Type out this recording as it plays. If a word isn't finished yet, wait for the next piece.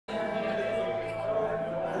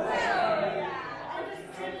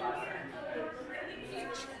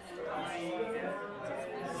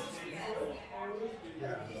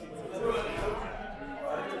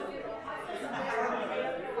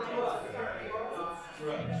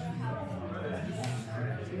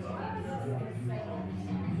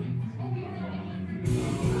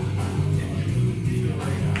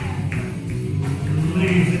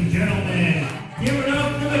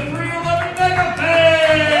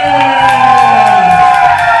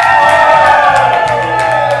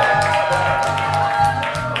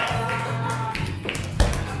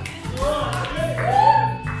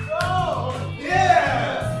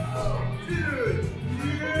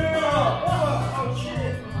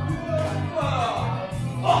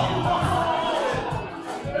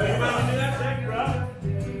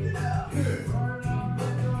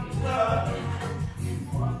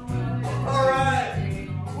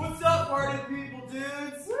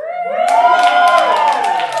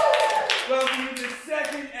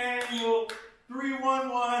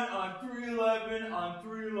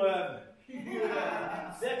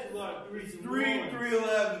It's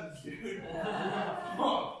 311s, dude.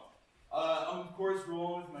 I'm of course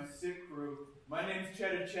rolling with my sick crew. My name's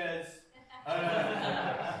Cheddar Ches.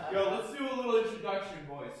 Yo, let's do a little introduction,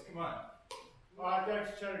 boys. Come on.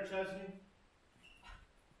 Thanks, Cheddar Chesney.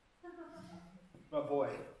 My boy.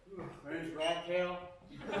 My name's Rattail.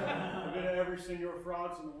 I've been to every Senor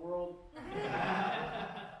Frogs in the world.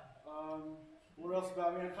 What else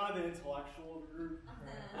about me? I'm kind of the intellectual of the group.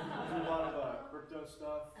 I do a lot of crypto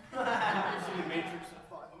stuff. I've seen the Matrix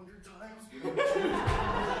 500 times. It's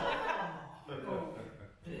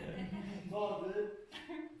all good.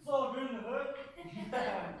 It's all good in the hood.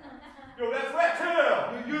 Yo, that's Rattail!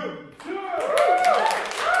 You!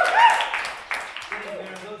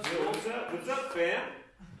 What's up, fam?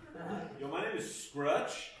 Yo, my name is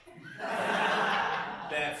Scrutch.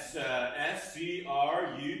 That's S-C-R-U-T-C-H.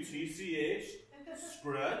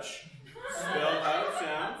 Scrutch. Spelled how it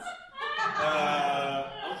sounds.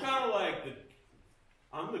 I'm kind of like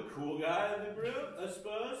I'm the cool guy in the group, I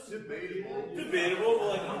suppose. Debatable, but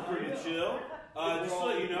like I'm pretty chill. Just to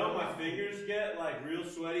let you know, my fingers get like real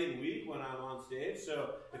sweaty and weak when I'm on stage.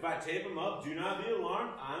 So if I tape them up, do not be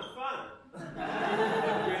alarmed. I'm fine.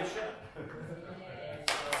 Have a great show.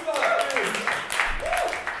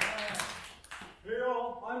 Hey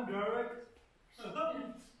y'all, I'm Derek.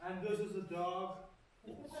 And this is a dog.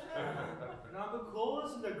 And I'm the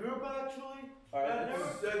coolest in the group, actually. Alright,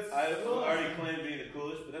 I already claimed being the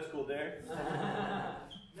coolest, but that's cool, Derek.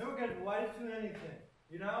 Never get invited to anything,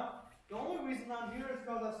 you know? The only reason I'm here is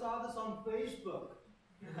because I saw this on Facebook.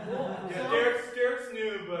 Yeah, Derek's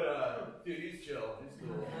new, but dude, he's chill. He's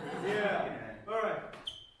cool. Yeah. Alright.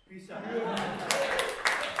 Peace out.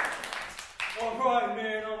 Alright,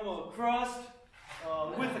 man, I'm a crust.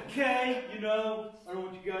 With a K, you know. I don't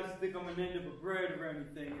want you guys to think I'm an end of a bread or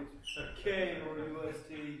anything. It's a K or a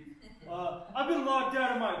UST. I've been locked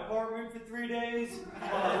out of my apartment for 3 days.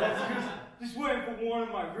 That's just waiting for one of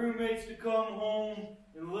my roommates to come home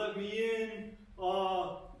and let me in.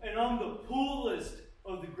 And I'm the poolest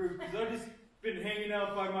of the group because I've just been hanging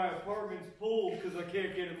out by my apartment's pool because I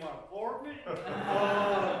can't get in my apartment.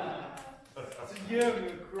 So yeah,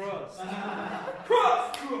 man, crust.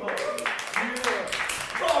 Crust! Yeah.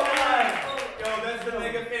 Alright! Yo, that's the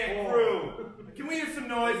Mega Fan crew. Can we hear some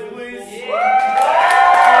noise, please? Yeah.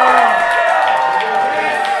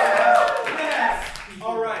 Yes!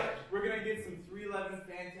 Alright, we're gonna get some 311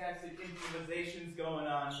 fantastic improvisations going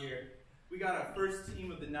on here. We got our first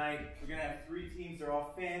team of the night. We're gonna have 3 teams, they're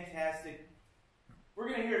all fantastic. We're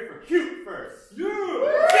gonna hear it for Cute first. Yeah!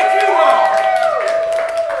 Get you up!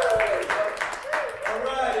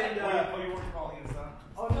 Alright, and you weren't calling us up.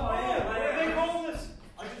 oh no, I am.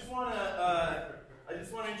 I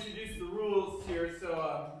just want to introduce the rules here. So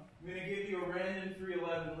I'm going to give you a random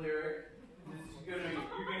 311 lyric. You're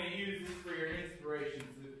going to use this for your inspiration.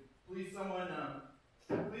 So please,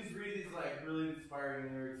 please read these like really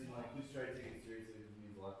inspiring lyrics and like please try to take it seriously. It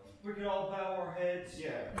means a lot to me. We can all bow our heads.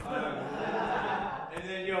 Yeah. And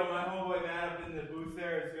then my homeboy Matt up in the booth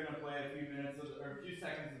there is going to play a few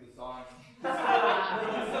seconds of the song. So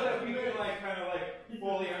that we can kind of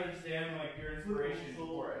fully understand your inspiration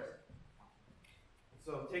for it.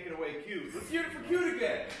 So take it away, Q. Let's hear it for Q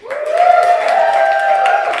again.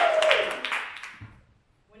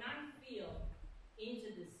 When I feel into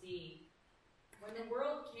the sea, when the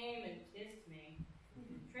world came and kissed me,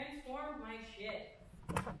 transformed my shit,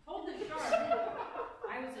 told the shark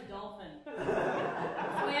I was a dolphin.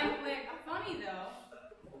 Swam quick, funny though.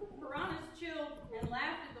 Piranhas chilled and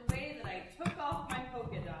laughed at the way that I took off my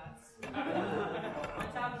polka dots. On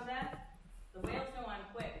top of that, the whales know I'm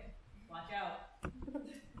quick. Watch out.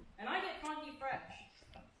 And I get funky fresh.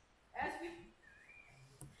 As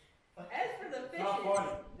for the fishes. Not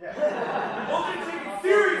funny. Yeah. Don't you take it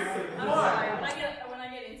seriously. I'm sorry. When I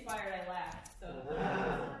get inspired, I laugh. So.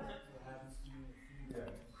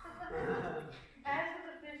 As for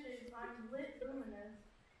the fishes, I'm lit luminous.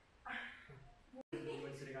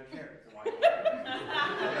 When sitting on chairs. So why?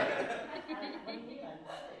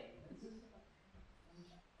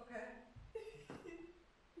 Okay.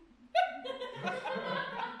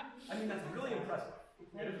 I mean, that's really impressive.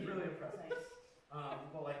 It is really impressive.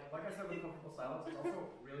 Well, like I said with comfortable silence, it's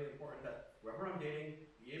also really important that whoever I'm dating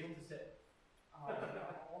be able to sit. Oh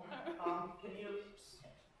no. Can you?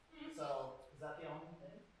 So is that the only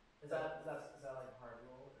thing? Is that like a hard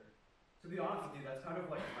rule or? To be honest with you, that's kind of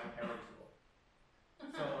like my parents' rule.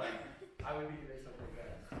 So like, I would be doing something like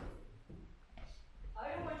that.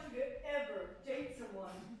 I don't want you to ever date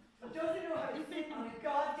someone who doesn't know how to sit on a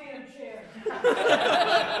goddamn chair.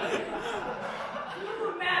 Can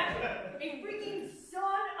you imagine a freaking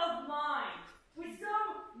son of mine with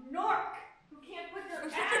some narc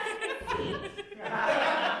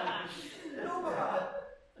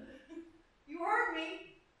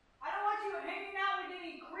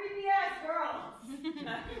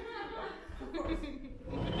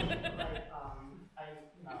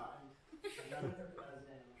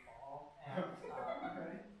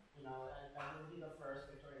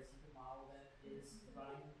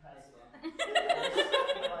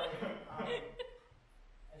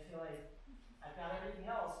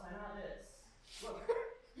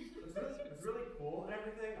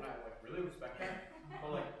respect that,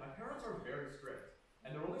 but like my parents are very strict,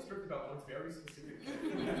 and they're only strict about one very specific thing.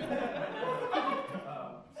 So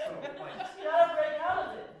like, You gotta break out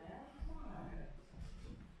of it, man.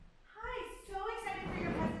 Hi, so excited for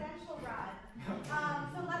your presidential run.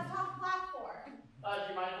 So let's talk platform. Do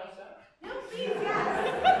you mind if I step? No, please,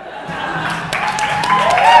 yes.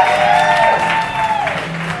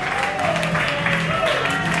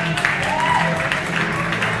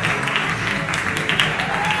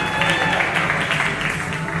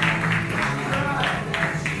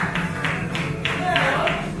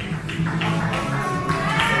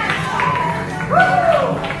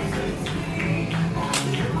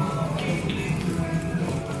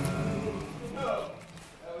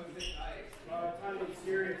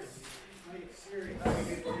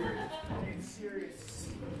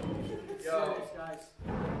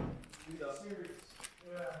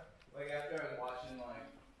 Like after I was watching like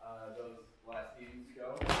those last games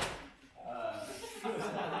go,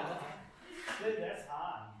 That's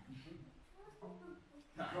hot.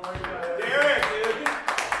 Derek, dude,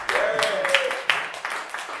 Derek.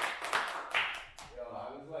 Yo, I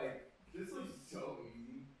was like, this looks so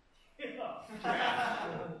easy.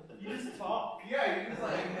 You just talk. Yeah, you just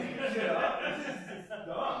like make shit up. This is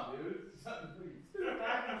dumb, dude.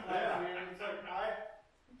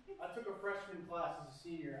 I took a freshman class as a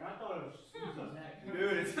senior, and I thought it was just easy as heck.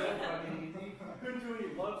 Dude, it's so fucking easy. I couldn't do any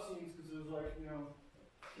love scenes because it was like, you know,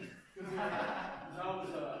 because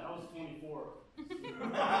I was 24.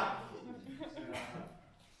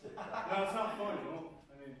 No, it's not funny. No,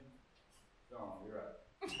 I mean, No, you're right.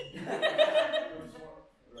 it was smart.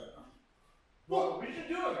 You're right. Well, we should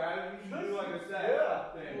do it, guys. We should do like a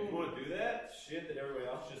set thing. You want to do that? Shit that everybody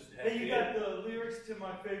else just had. Hey, you got the lyrics to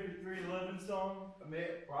my favorite 311 song? I mean,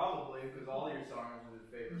 probably, because all your songs are the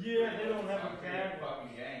favorite. Yeah, they don't have a gang. tag.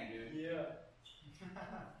 Fucking gang, dude. Yeah.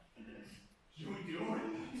 Should we do it?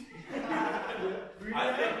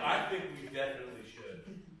 I think we definitely should.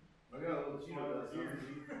 I got a little Cheeto dust here.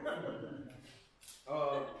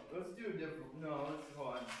 Let's do a different. No, let's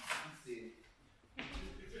hold on. Let's see.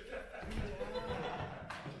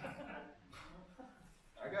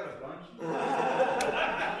 I got a bunch.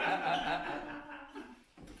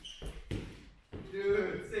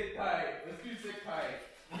 Dude, sick tight. Let's do sick tight.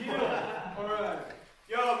 Yeah. Alright.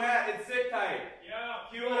 Yo, Matt, it's sick tight. Yeah.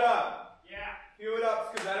 Cue it up. Yeah. Cue it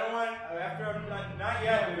up, because I don't want. After I'm done. Not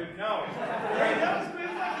yet, dude. No. Hey, that was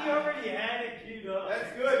good. Like you already had it queued up.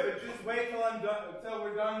 That's good, but just wait till I'm done. Till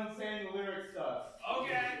we're done saying the lyric stuff.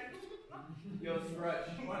 Okay. Yo, Scrutch,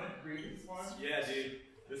 you want to read this one? Yeah, dude.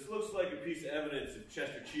 This looks like a piece of evidence if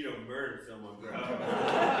Chester Cheeto murdered someone, bro. Between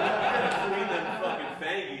them fucking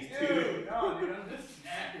fangies, too. Dude, no, dude, I'm just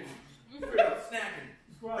snacking. Straight up snacking.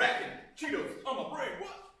 Cracking. Cheetos on my brain,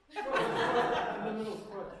 what? In the middle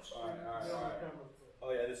scratch. Alright.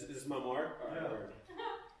 Oh, yeah, this is my mark?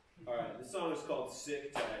 Alright, this song is called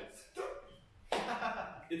Sick Tights.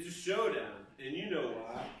 It's a showdown, and you know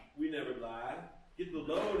why. We never lie. Get the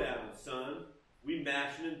lowdown, son. We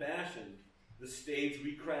mashing and bashing. The stage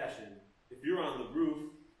we crashing. If you're on the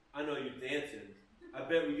roof, I know you're dancing. I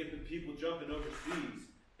bet we get the people jumping overseas.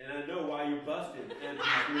 And I know why you're busting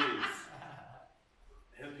MP3s.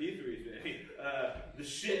 MP3s, baby. The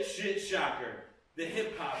shit shocker. The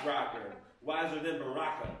hip-hop rocker. Wiser than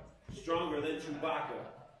Baraka. Stronger than Chewbacca.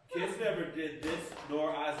 Kiss never did this,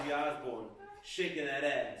 nor Ozzy Osbourne. Shaking that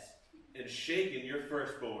ass. And shaking your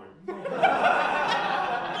firstborn. Back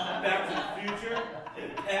to the future,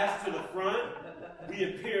 and past to the front, we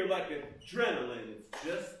appear like adrenaline. It's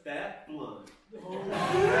just that blunt.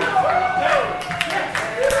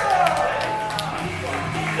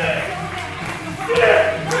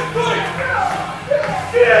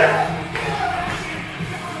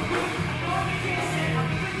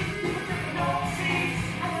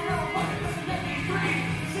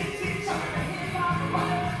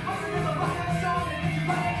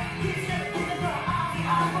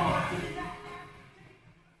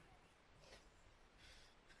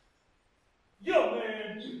 Yo,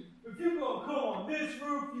 man, if you're gonna come on this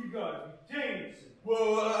roof, you gotta be dancing.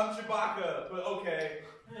 Whoa, I'm Chewbacca, but okay.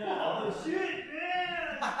 Oh, shit,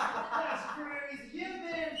 man! That's crazy. Yeah,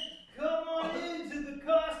 man, come on into the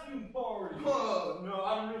costume party. Whoa, no,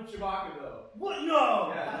 I'm real Chewbacca, though. What?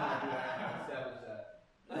 No! Yeah, no, dude, I established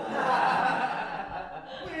that.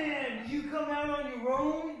 Man, you come out on your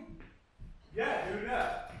own? Yeah, dude,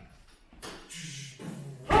 yeah.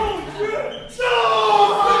 Oh, shit! No!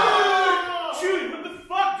 Chewie, what the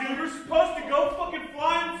fuck, dude? We're supposed to go fucking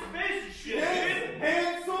fly in space and shit, dude.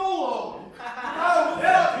 Han Solo!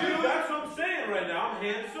 Yeah, dude, that's what I'm saying right now. I'm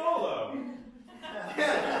Han Solo.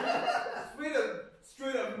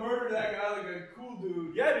 Straight up murder that guy like like a cool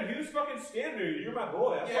dude. Yeah, dude, he was fucking scared. You're my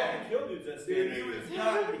boy. I fucking killed dudes that Dude,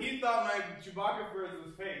 scared. he thought my Chewbacca fur was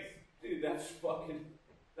his face. Dude, that's fucking.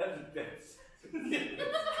 That's.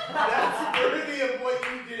 That's worthy of what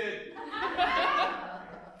you did.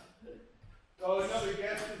 Oh, another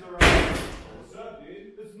guest is around. What's up,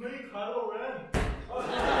 dude? It's me, Kylo Ren.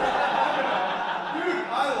 Dude,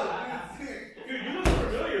 Kylo, Dude, you look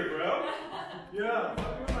familiar, bro. Yeah.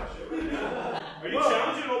 Are you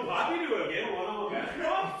challenging old Poppy to a game of one-on-one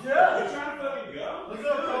basketball? Yeah. You trying to fucking go? Let's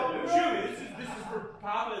go, bro. Shoot me. This is for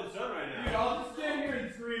Papa and Son right now. Dude, I'll just stand here and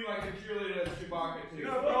scream like a cheerleader at Chewbacca too.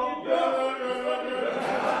 No, bro.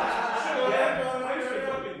 I used to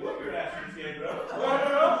fucking whoop your ass in this game, bro. I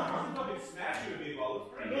fucking smash you with me ball. It's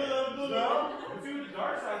pretty good. Let's see what the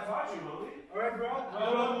dark side's watching, homie. Alright, bro.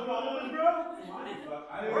 Come on, fuck.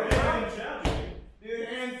 I didn't challenge you. Dude,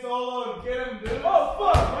 Han Solo, get him, dude. Oh,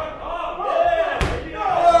 fuck! Oh, yeah!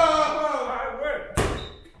 Alright, word.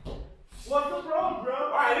 What's the problem, bro?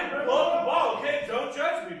 Alright, I didn't blow the ball, okay? Don't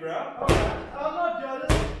judge me, bro. Okay, I'm not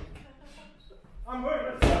judging. I'm ready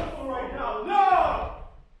to settle right now. No!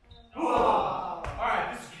 Alright,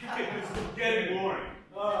 this game is getting boring.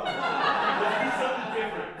 Let's do something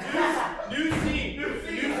different. New scene. We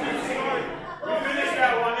finished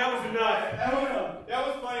that one. That was enough. That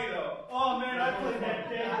was funny though. Oh man, I played that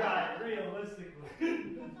gay guy realistically.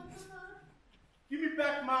 Give me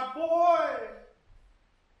back my boy.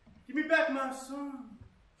 Give me back my son.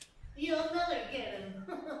 You'll never get him.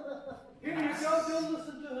 Here you go, don't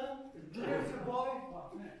listen to him. Here's your boy.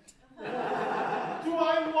 Do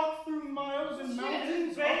I walk through miles and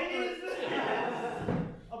mountains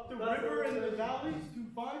up the river and the valleys to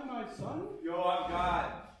find my son? Yo, I'm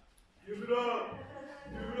God. Give it up.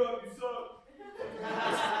 Give it up, you suck.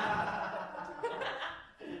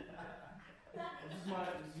 This is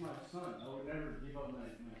my son. I would never give up my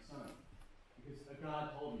son. Because God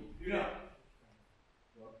told me. Dude, yeah,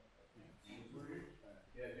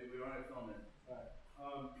 dude, we want to film it.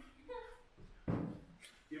 Alright.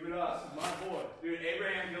 Give it up. This is my boy. Dude,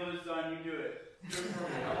 Abraham killed his son, you do it. Do it for me.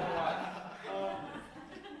 I want to watch.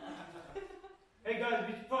 Hey guys,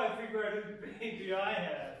 we should probably figure out who the baby I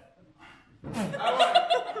have.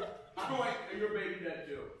 I'm going, your baby dead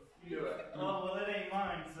too. You do it. Oh, well, it ain't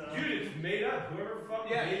mine, so. Dude, it's made up. Whoever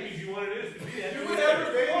fucking babies you want it is to be. Do whatever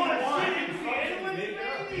baby you want.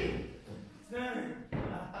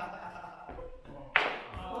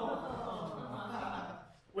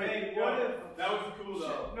 Wait, what if... That was cool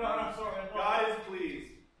though. No, I'm sorry. God is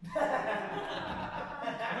pleased.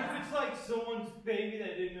 What if it's like someone's baby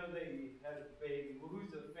that didn't know they had a baby? Well,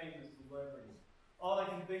 who's a famous celebrity? All I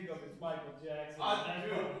can think of is Michael Jackson.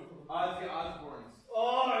 Ozzy Osbourne's.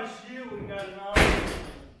 Oh, shit, we got an eye.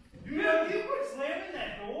 Dude, you quit slamming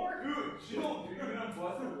that door? Dude, chill, dude. You're gonna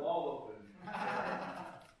bust the wall open.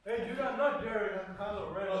 Hey, dude, I'm not dirty. I'm Kylo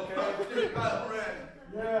Ren, okay? Dude, Kylo Ren.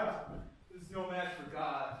 Yeah. This is no match for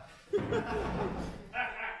God.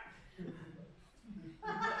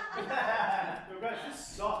 Yo, guys, this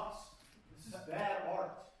sucks. This is bad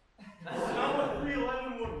art. This is not what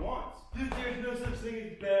 311 would want. Dude, there's no such thing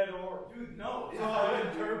as bad art. Dude, no. It's how I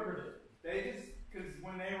interpret it. They just, because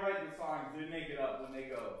when they write the songs, they make it up when they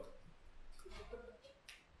go.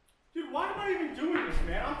 Dude, why am I even doing this,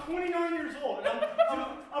 man? I'm 29 years old, and I'm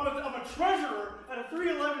a treasurer at a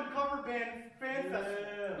 311 cover band fan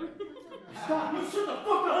festival. Stop! You shut the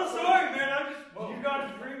fuck up! I'm sorry, man. You got a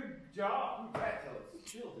dream job.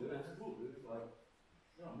 Chill, dude. That's cool, dude. Like,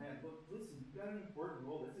 no, man. Look, listen. You got an important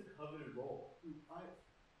role. That's a coveted role. Dude, I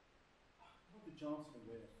want the Johnson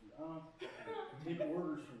away, dude. I don't take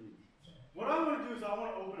orders from you. What I want to do is I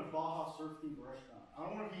want to open a Baja surf themed restaurant. I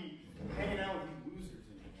don't want to be hanging out with you losers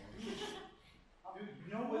anymore. Dude, you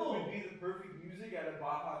know what would be the perfect music at a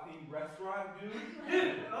Baja themed restaurant, dude?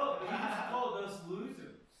 Dude, oh, he just called us losers.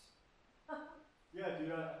 Yeah, dude,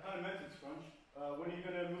 I kind of meant it, Scrunch. When are you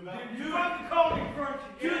going to move out? Dude, you have to call me Crunch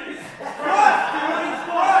again. Dude, it's Scrunch, dude, it's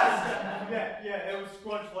Scrunch! Yeah, it was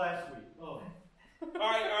Scrunch last week. Oh.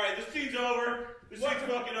 Alright, this scene's over. This scene's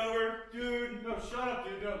fucking over. Dude, no, shut up,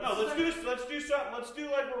 dude. No, let's do something. Let's do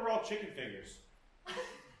like we're all chicken fingers.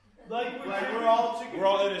 Like we're all chicken We're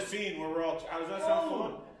all in a scene where we're all. How does that sound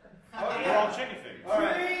fun? We're all chicken fingers.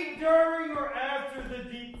 Pre, during, or after the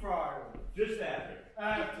deep fryer? Just after.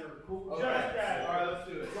 After. Cool. Okay. Just after. Alright, let's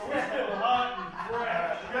do it. So we're still hot and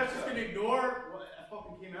fresh. You guys just gonna ignore what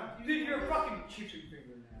fucking came out? You're a fucking chicken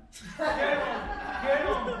finger now. Get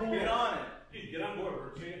on board. Get on it. Dude, get on board.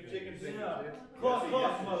 We're chicken fingers. Yeah. Close,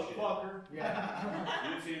 motherfucker. Yeah. You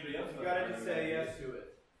didn't see anybody else. You gotta just say yes to it.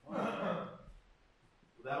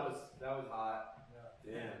 That was hot.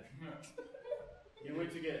 Damn. Can't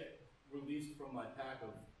wait to get released from my pack of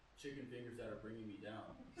chicken fingers that are bringing me down.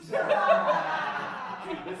 Dude,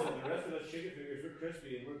 listen, the rest of us chicken fingers, we're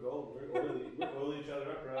crispy and we're golden. We're oiling each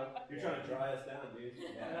other up, bro. You're trying to dry us down, dude.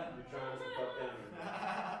 Yeah. You're trying us to fuck down.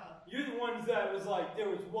 You're the ones that was like, there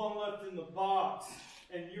was one left in the box,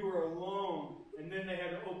 and you were alone, and then they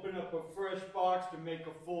had to open up a fresh box to make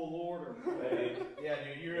a full order. Hey. Yeah,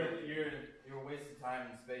 dude, you're wasting time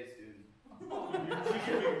and space, dude. Your chicken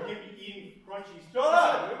finger can't be eating crunchy. Shut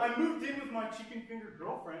up! I moved in with my chicken finger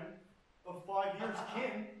girlfriend of 5 years,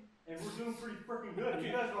 Kim, and we're doing pretty freaking good.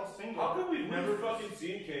 You guys are all single. How come we've never fucking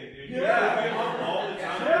seen Kim, dude? Yeah. You up all the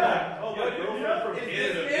time. Yeah. Oh, my girlfriend from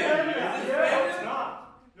Canada. No, it's not.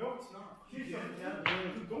 No, it's not. She's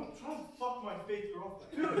dude, don't try to fuck my fake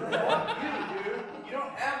girlfriend. Dude, fuck you, dude. You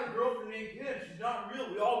don't have a girlfriend named Kim. She's not real.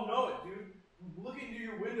 We all know it, dude. Look into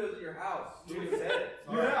your windows at your house. Dude said it.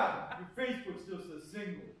 Yeah, your Facebook still says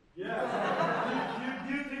single. Yeah.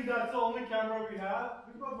 do you think that's the only camera we have?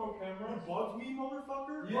 We've got no camera. You bugged me,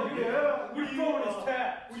 motherfucker? Yeah. What are you throwing his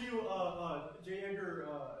tat? Were you, J. Edgar,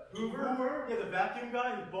 Hoover? Yeah, the vacuum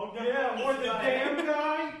guy who bugged out. Yeah, or the dam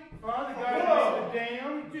guy? Huh? The guy who made the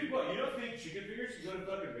dam? Dude, what, you don't think chicken fingers can go to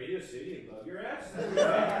fucking Radio City and bug your ass?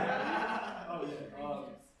 Oh, yeah.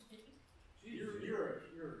 You're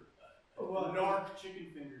a narc chicken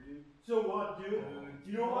finger, dude. So what, dude?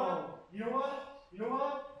 You know what? You know what? You know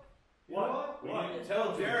what? What?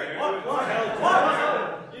 Tell Jared. What?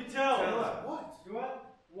 You tell. What? You know what?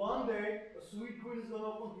 One day, a sweet queen is gonna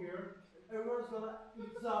open here. Everyone's gonna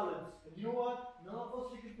eat salads. And you know what? None of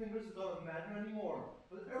those chicken fingers is gonna matter anymore.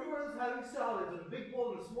 But everyone's having salads in a big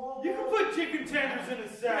bowl and a small bowl. You can put chicken tenders in a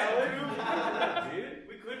salad. Dude,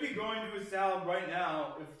 we could be going to a salad right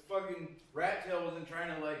now if fucking Rat Tail wasn't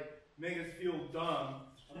trying to like make us feel dumb.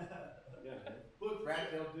 Look,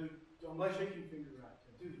 Rat Tail, dude. I'm like chicken finger rat.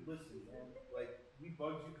 Dude, listen, man. Like, we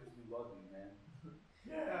bugged you because we love you, man.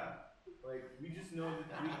 Yeah. Like, we just know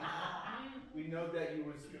that we know that you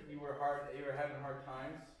were having hard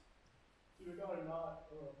times. Dude, I got a knot.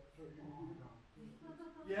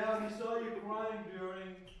 Yeah, we saw you crying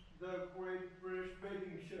during the Great British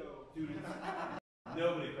Baking Show. Dude,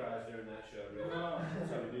 Nobody cries during that show, really. No.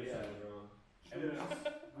 That's how we do something wrong. and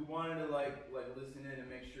we wanted to like listen in and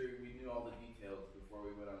make sure we knew all the details before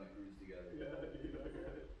we went on the cruise together. Yeah, dude, I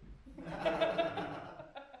get it.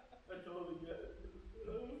 I totally get it.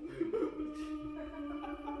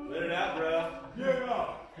 Let it out, bro.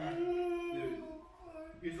 Yeah. Dude,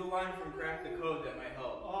 here's a line from Crack the Code that might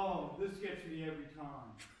help. Oh, this gets me every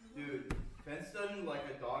time. Dude, fenced in like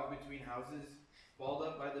a dog between houses, balled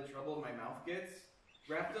up by the trouble my mouth gets,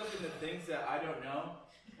 wrapped up in the things that I don't know.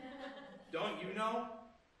 Don't you know?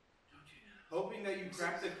 Hoping that you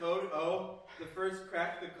crack the code, oh, the first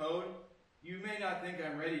crack the code. You may not think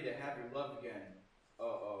I'm ready to have your love again.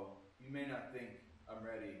 Oh, you may not think I'm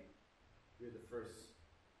ready. You're the first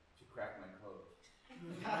to crack my code.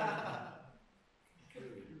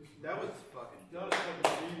 That was fucking That was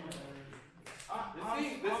fucking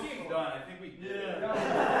deep. This seems done. I think we did. Yeah.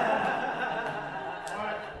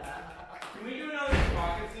 Alright. Can we do another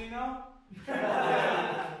pocket scene now?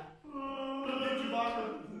 Yeah. Get your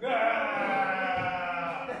vodka.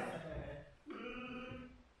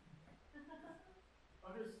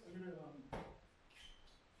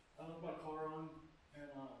 I left my car on and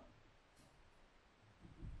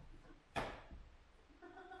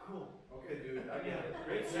cool. Okay, dude, I get it.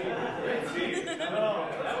 Great scene. Great scene. That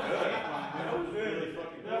was good. That was really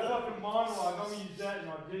fucking That good. fucking monologue, I'm gonna use that in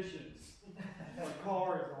auditions. My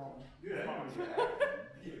car is on. Dude,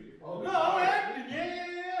 Oh, no, I'm acting.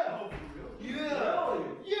 Yeah. Oh, for real? Yeah.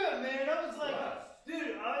 Yeah, man. I was like,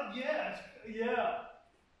 dude, yeah.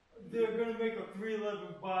 They're gonna make a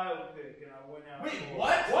 311 biopic, and I went out. Wait, for it.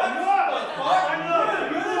 what? What? I know.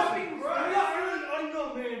 What? I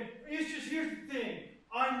know, man. It's just here's the thing.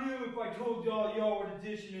 I knew if I told y'all would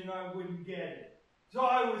audition and I wouldn't get it, so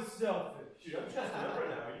I was selfish. Dude, I'm chesting up right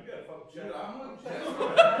now. You gotta fucking Dude, chest up. I'm with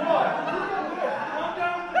What? Jess. Calm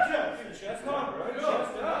down with the chest. Dude, chest Calm up, bro. down.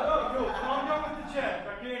 Chest up. Calm down with the chest. I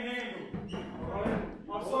can't handle it. Alright?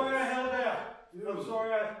 I'm sorry I held out. I'm sorry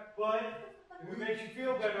but if it makes you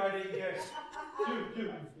feel better, I didn't get it.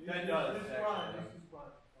 Dude. That does, This is actually. fine. This is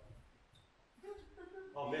fine.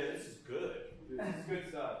 Oh man, this is good. Dude, this is good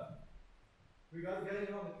stuff. We gotta get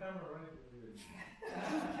it on the camera, right?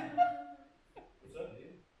 What's up,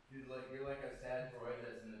 dude? Dude, like you're like a sad droid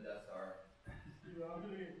that's in the Death Star. Dude, I'm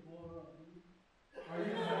gonna get blown up, dude. Are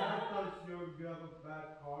you sad because you have a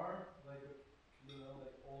bad car? Like,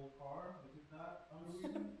 like old car? Is it that?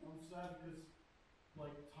 I'm sad because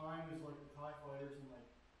like time is like the TIE fighters and like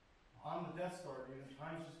I'm the Death Star, dude, and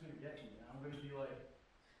time's just gonna get me, and I'm gonna be like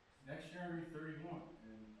next year I'm gonna be 31,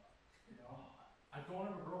 and you know, I don't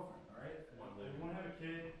have a girlfriend. All right, I want to have a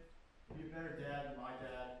kid, be a better dad than my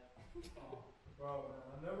dad. Bro, I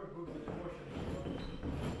never Googled abortion.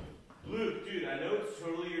 Luke, dude, I know it's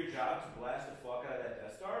totally your job to blast the fuck out of that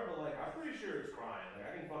Death Star, but like, I'm pretty sure it's crying. Like,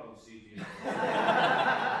 I can fucking see you. Dude,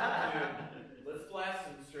 let's blast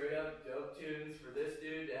some straight up dope tunes for this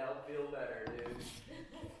dude to help feel better, dude.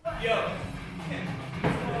 Yo.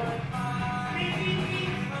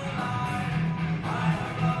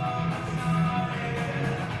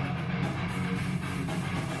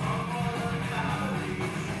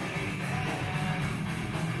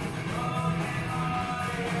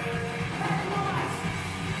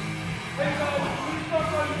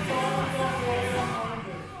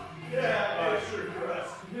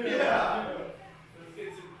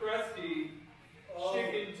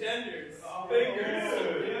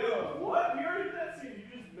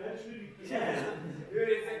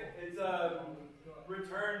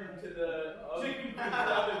 Return to the chicken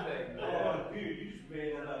other thing. Oh, dude, you just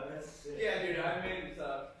made that up. That's sick. Yeah, dude, I made this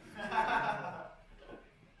up.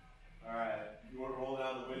 Alright, you want to roll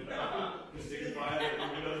down the window? The signify that the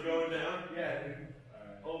window's going down? Yeah, dude.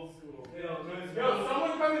 Alright. Old school. Yo,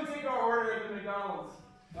 Someone come and take our order at the McDonald's.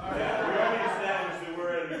 Yeah, we already established that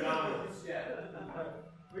we're at McDonald's. Yeah.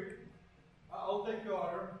 I'll take your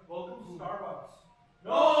order. Welcome to Starbucks.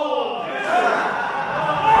 No!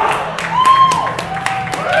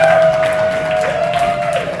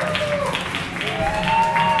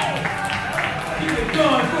 Keep it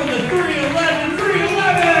going for the 311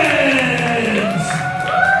 311s!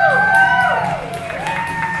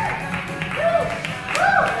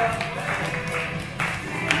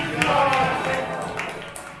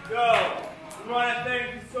 Yo, we want to thank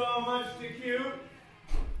you so much to Q.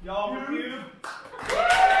 Y'all were cute.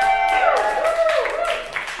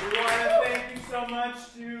 We want to thank you so much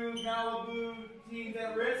to Malibu Teens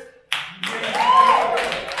at Risk.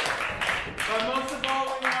 But most of all,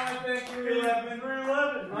 we want to thank 311.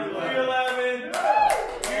 311. 311. You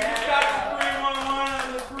just got the 311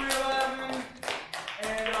 on the 311.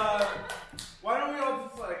 And why don't we all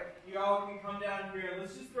just y'all can come down here and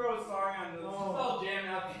let's just throw a song on this. Let's just all jam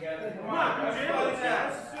out together. Come on, everybody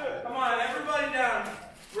down. Come on, everybody down.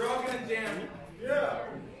 We're all gonna jam. Yeah.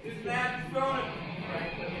 Just Matt, just throwing it.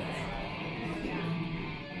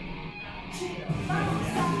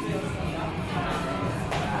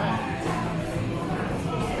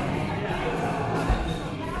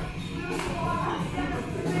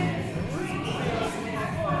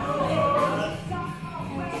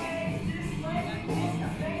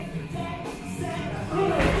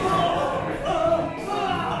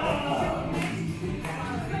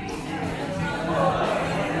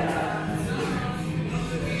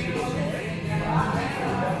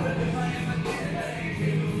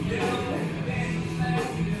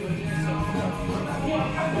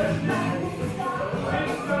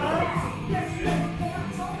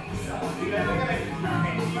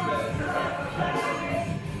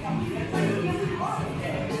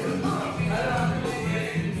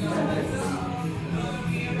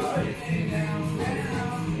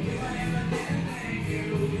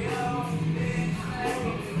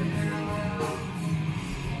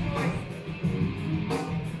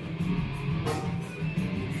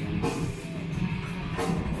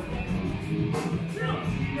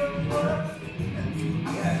 Go,